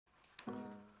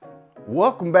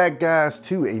Welcome back, guys,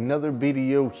 to another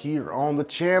video here on the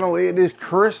channel. It is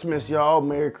Christmas, y'all.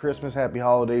 Merry Christmas, happy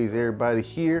holidays, everybody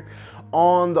here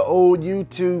on the old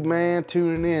YouTube, man,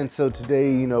 tuning in. So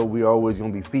today, you know, we always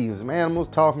gonna be feeding some animals,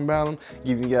 talking about them,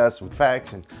 giving you guys some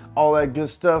facts and all that good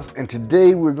stuff. And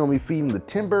today we're gonna be feeding the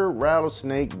timber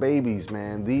rattlesnake babies,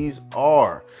 man. These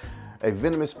are a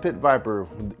venomous pit viper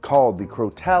called the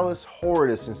Crotalus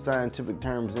horridus in scientific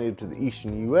terms, native to the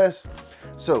eastern US.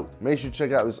 So make sure to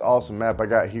check out this awesome map I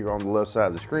got here on the left side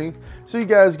of the screen so you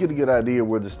guys get a good idea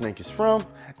where the snake is from,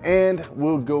 and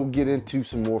we'll go get into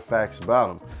some more facts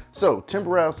about them. So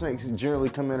timber rattlesnakes generally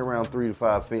come in around 3 to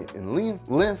 5 feet in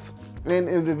length, and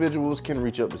individuals can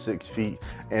reach up to 6 feet,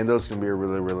 and those can be a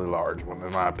really large one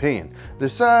in my opinion. Their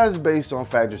size is based on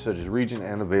factors such as region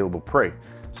and available prey.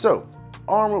 So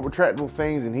armed with retractable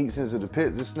fangs and heat-sensitive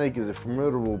pits, this snake is a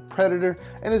formidable predator,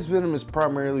 and its venom is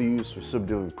primarily used for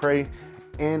subduing prey,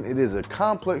 and it is a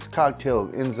complex cocktail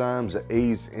of enzymes that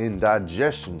aids in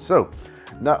digestion. So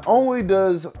not only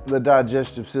does the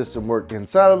digestive system work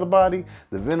inside of the body,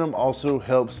 the venom also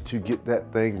helps to get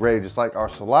that thing ready, just like our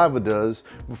saliva does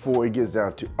before it gets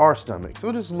down to our stomach.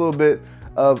 So just a little bit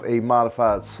of a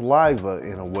modified saliva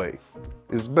in a way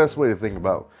is the best way to think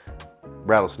about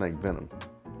rattlesnake venom,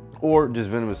 or just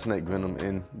venomous snake venom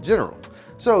in general.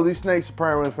 So these snakes are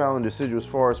primarily found in deciduous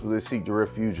forests where they seek to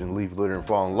refuge in leaf litter and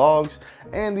fallen logs,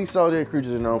 and these solitary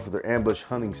creatures are known for their ambush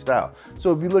hunting style.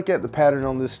 So if you look at the pattern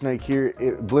on this snake here,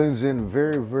 it blends in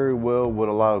very well with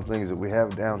a lot of things that we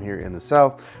have down here in the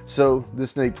south. So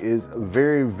this snake is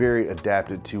very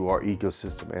adapted to our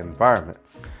ecosystem and environment.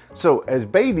 So as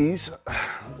babies,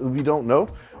 if you don't know,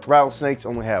 rattlesnakes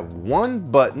only have one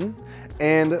button,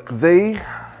 and they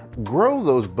grow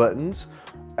those buttons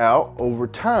out over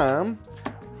time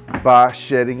by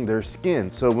shedding their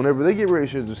skin. So whenever they get ready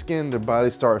to shed their skin, their body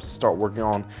starts to start working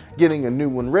on getting a new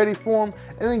one ready for them.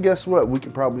 And then guess what? We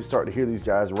can probably start to hear these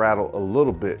guys rattle a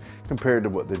little bit compared to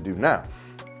what they do now.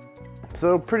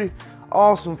 So pretty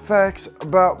awesome facts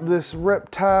about this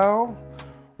reptile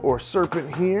or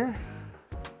serpent here.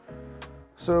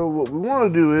 So what we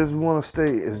want to do is we want to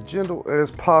stay as gentle as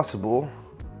possible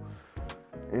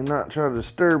and not try to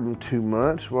disturb him too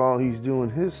much while he's doing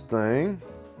his thing.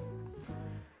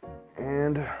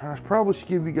 And I probably should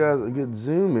give you guys a good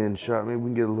zoom in shot. Maybe we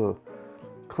can get a little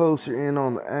closer in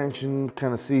on the action,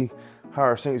 kind of see how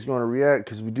our snake's going to react,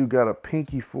 because we do got a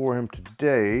pinky for him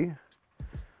today.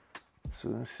 So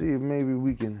let's see if maybe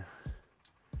we can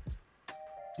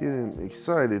get him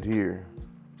excited here.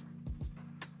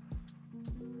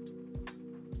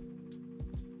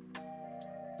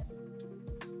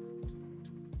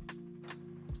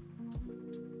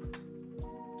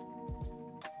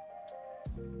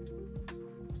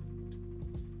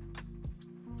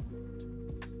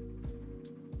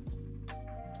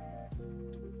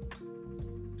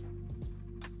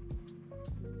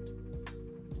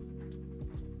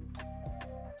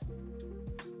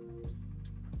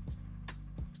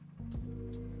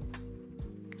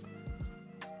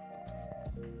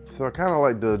 So I kind of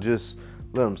like to just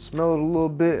let them smell it a little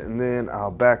bit, and then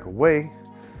I'll back away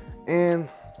and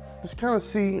just kind of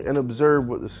see and observe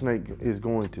what the snake is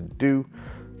going to do,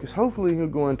 because hopefully he'll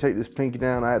go and take this pinky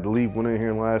down. I had to leave one in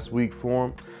here last week for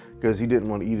him because he didn't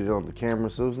want to eat it on the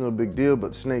camera, so it's no big deal.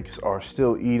 But snakes are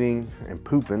still eating and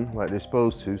pooping like they're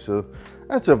supposed to, so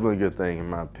that's definitely a good thing in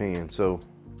my opinion. So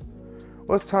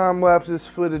let's time lapse this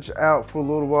footage out for a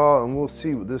little while and we'll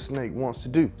see what this snake wants to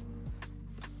do.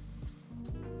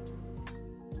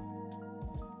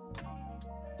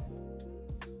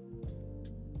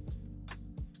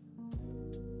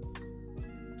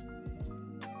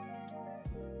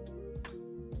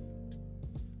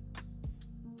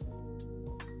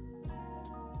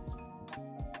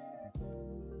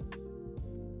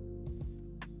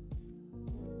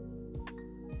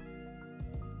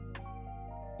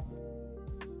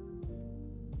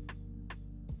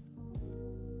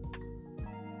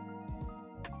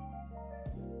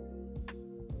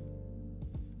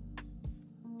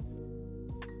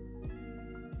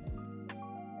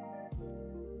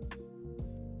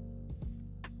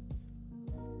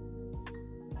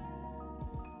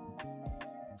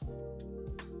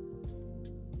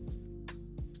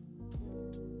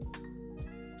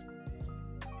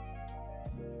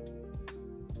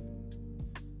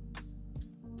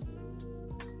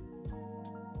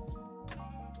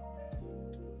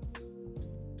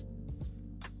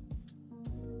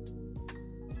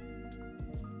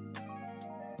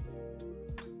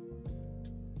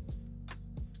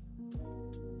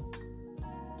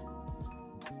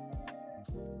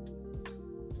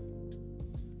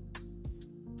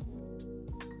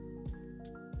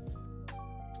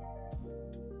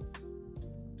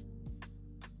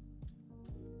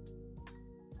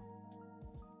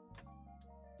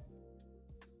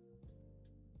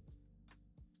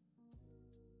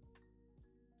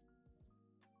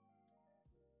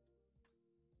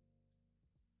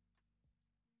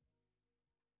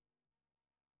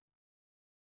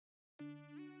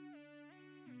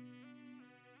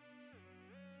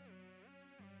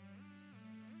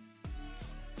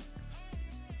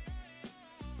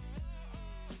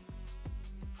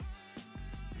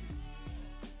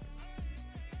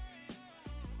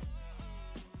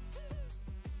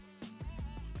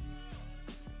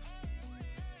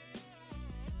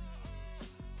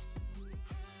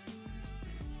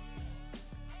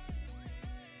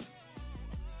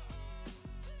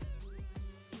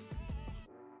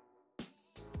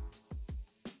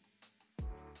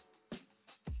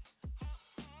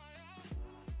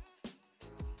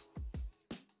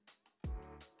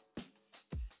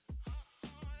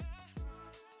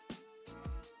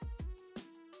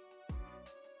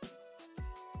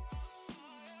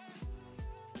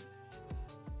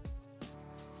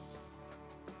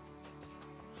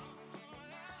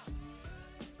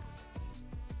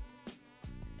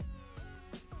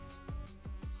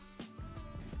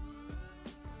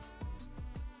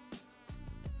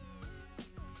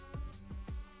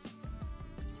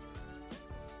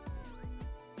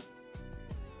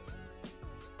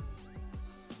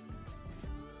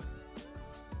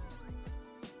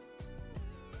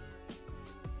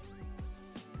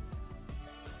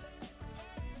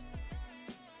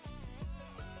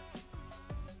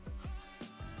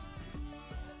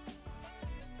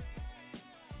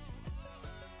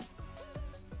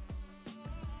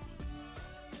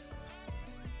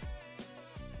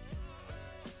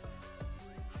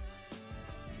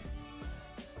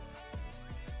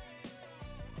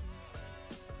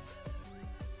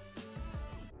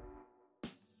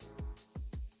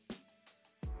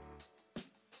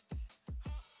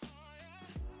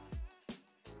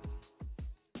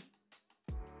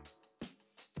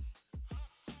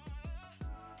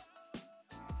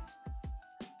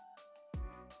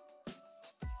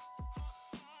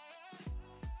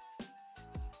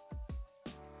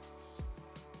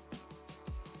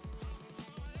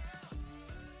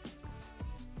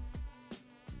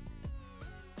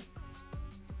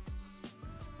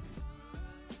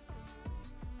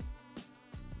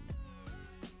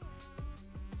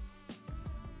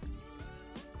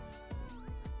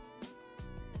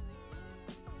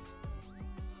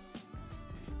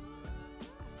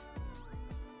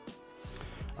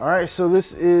 All right, so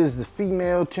this is the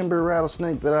female timber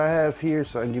rattlesnake that I have here,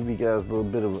 so I can give you guys a little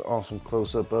bit of an awesome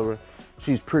close-up of her.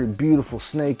 She's a pretty beautiful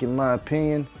snake in my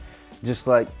opinion, just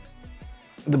like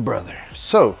the brother.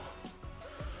 So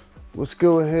let's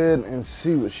go ahead and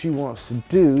see what she wants to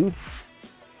do.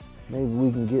 Maybe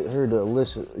we can get her to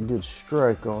elicit a good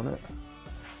strike on it.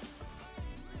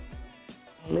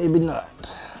 Maybe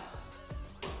not.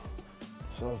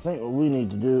 So I think what we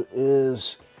need to do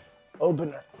is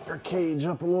open her cage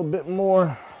up a little bit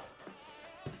more,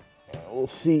 and we'll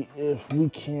see if we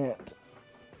can't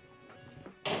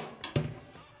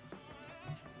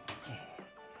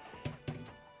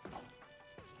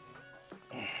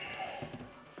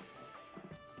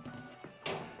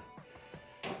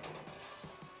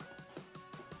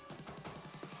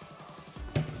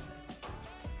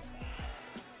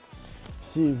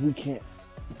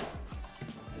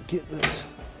get this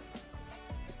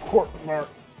cork mark,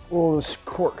 well, this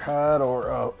cork hide,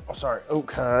 or sorry,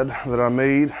 oak hide that I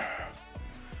made.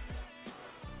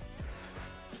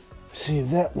 See if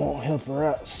that won't help her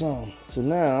out some. So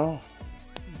now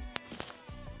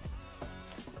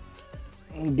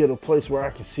let me get a place where I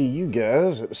can see you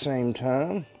guys at the same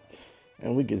time,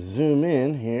 and we can zoom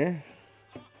in here.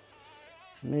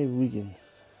 Maybe we can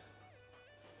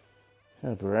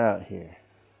help her out here.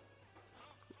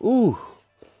 Ooh,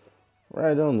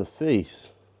 right on the face.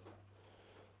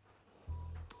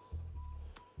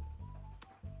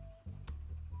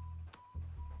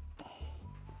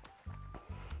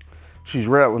 She's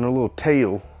rattling her little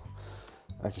tail.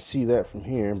 I can see that from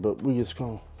here, but we just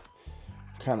gonna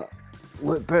kind of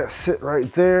let that sit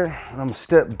right there. I'm gonna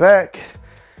step back,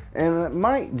 and it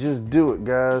might just do it,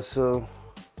 guys. So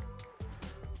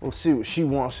we'll see what she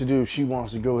wants to do. If she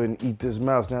wants to go ahead and eat this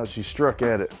mouse now that she's struck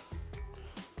at it.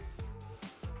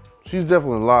 She's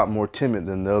definitely a lot more timid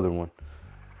than the other one.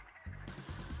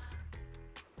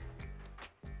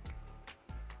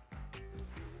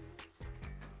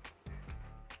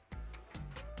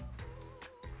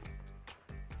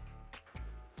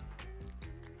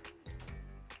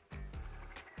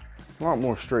 A lot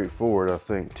more straightforward, I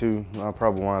think, too. I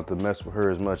probably won't have to mess with her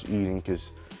as much eating,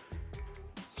 because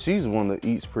she's the one that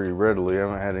eats pretty readily. I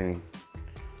haven't had any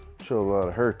trouble out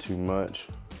of her too much.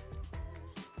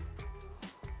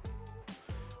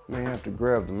 May have to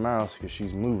grab the mouse because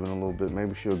she's moving a little bit.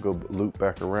 Maybe she'll go loop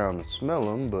back around and smell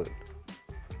them, but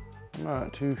I'm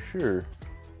not too sure.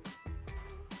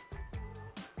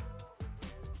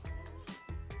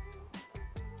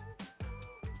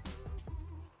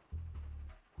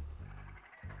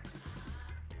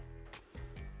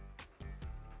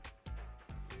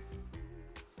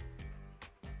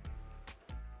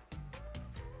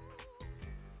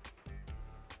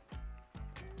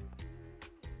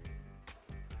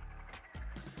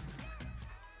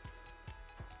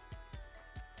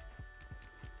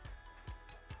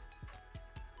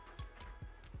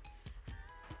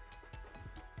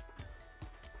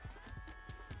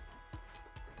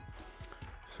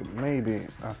 So maybe,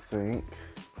 I think,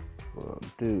 what I'll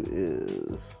do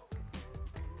is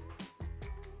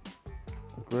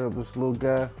grab this little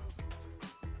guy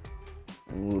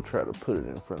and we'll try to put it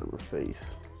in front of her face.